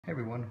Hey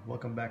everyone,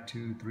 welcome back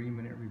to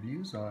 3-Minute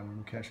Reviews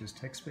on Mukesh's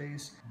Tech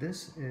Space.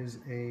 This is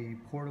a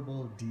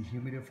portable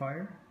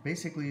dehumidifier.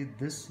 Basically,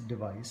 this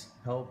device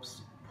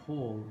helps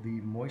pull the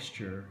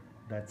moisture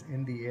that's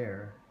in the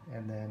air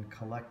and then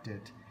collect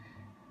it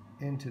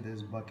into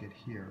this bucket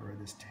here, or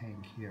this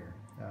tank here.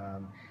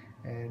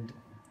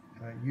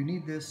 You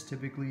need this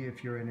typically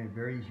if you're in a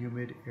very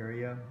humid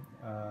area,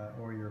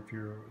 or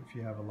if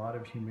you have a lot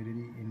of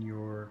humidity in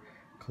your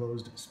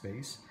closed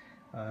space.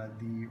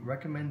 The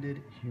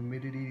recommended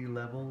humidity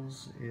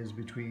levels is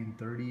between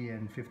 30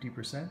 and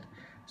 50%.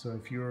 So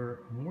if you're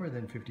more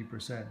than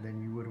 50%,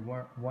 then you would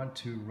want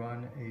to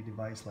run a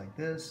device like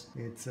this.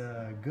 It's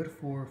good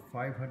for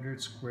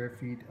 500 square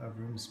feet of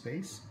room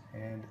space.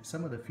 And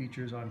some of the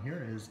features on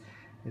here is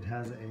it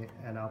has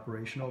an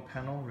operational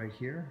panel right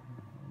here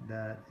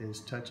that is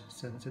touch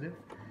sensitive.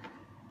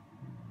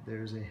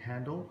 There's a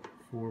handle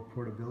for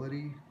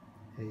portability,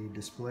 a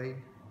display,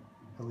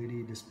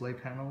 LED display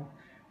panel.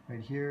 Right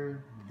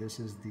here, this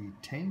is the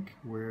tank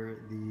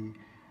where the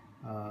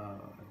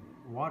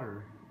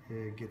water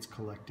gets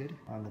collected.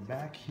 On the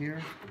back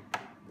here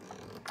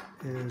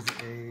is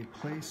a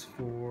place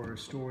for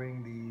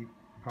storing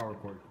the power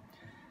cord.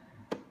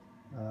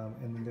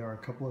 And then there are a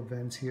couple of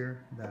vents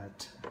here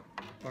that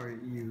are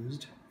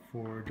used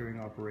for during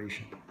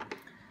operation.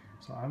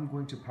 So I'm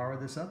going to power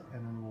this up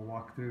and then we'll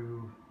walk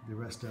through the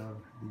rest of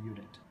the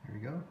unit. Here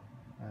we go.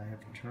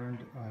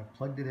 I've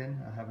plugged it in.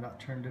 I have not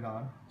turned it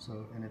on.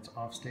 So in its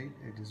off state,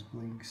 it just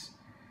blinks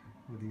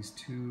with these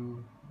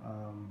two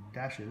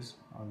dashes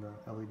on the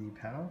LED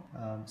panel.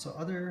 So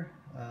other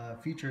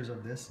features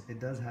of this,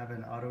 it does have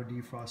an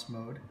auto-defrost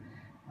mode.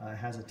 It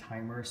has a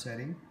timer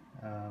setting,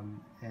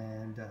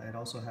 and it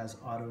also has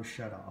auto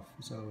shut off.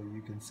 So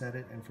you can set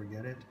it and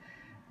forget it.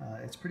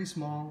 It's pretty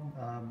small.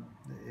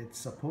 It's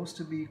supposed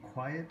to be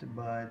quiet,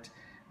 but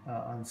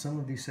on some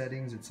of these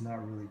settings, it's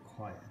not really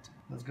quiet.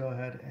 Let's go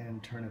ahead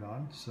and turn it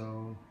on.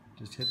 So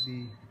just hit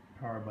the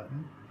power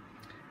button,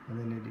 and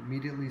then it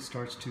immediately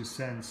starts to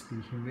sense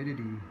the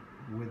humidity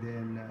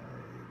within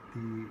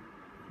the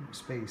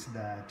space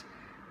that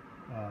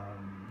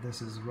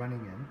this is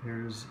running in.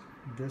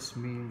 This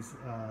means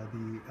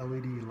the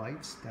LED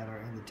lights that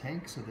are in the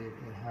tank, so that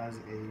it has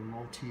a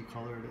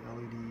multicolored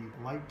LED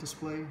light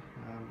display.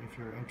 If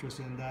you're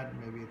interested in that,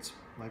 maybe it's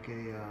like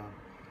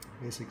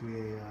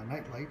basically a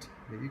night light,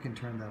 but you can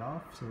turn that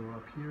off. So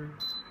up here,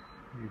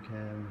 you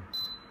can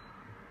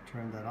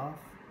turn that off,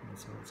 and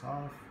so it's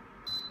off.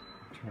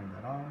 Turn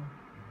that on.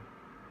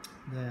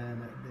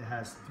 Then it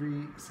has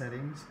 3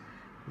 settings.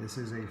 This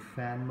is a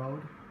fan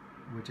mode,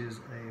 which is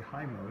a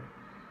high mode.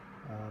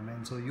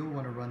 And so you'll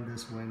want to run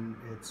this when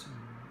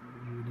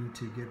you need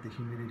to get the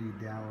humidity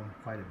down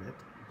quite a bit.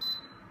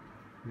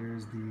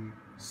 There's the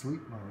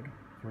sleep mode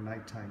for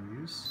nighttime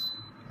use,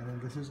 and then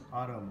this is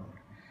auto mode.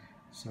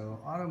 So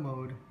auto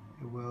mode,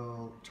 it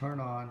will turn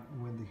on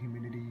when the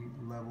humidity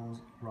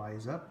levels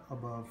rise up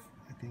above,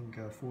 I think,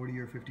 40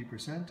 or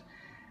 50%,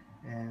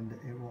 and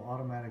it will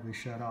automatically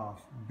shut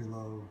off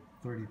below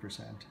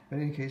 30%. But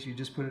in any case, you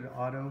just put it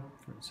auto,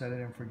 set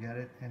it and forget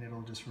it, and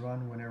it'll just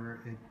run whenever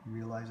it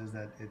realizes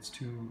that it's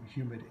too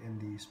humid in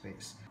the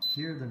space.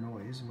 Hear the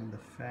noise when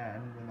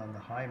on the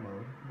high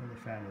mode, when the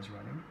fan is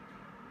running.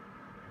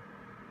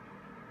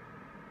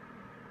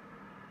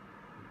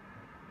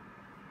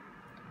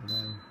 And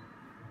then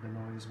the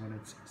noise when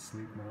it's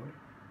sleep mode.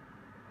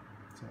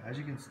 So as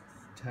you can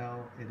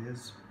tell, it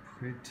is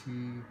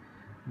pretty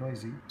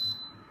noisy.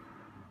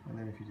 And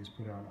then if you just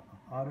put it on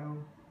auto,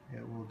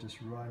 it will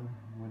just run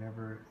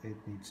whenever it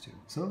needs to.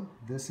 So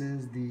this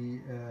is the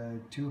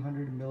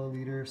 200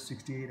 milliliter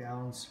 68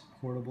 ounce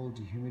portable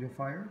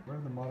dehumidifier.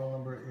 The model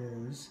number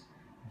is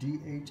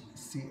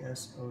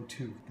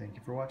DHCS02. Thank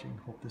you for watching.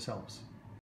 Hope this helps.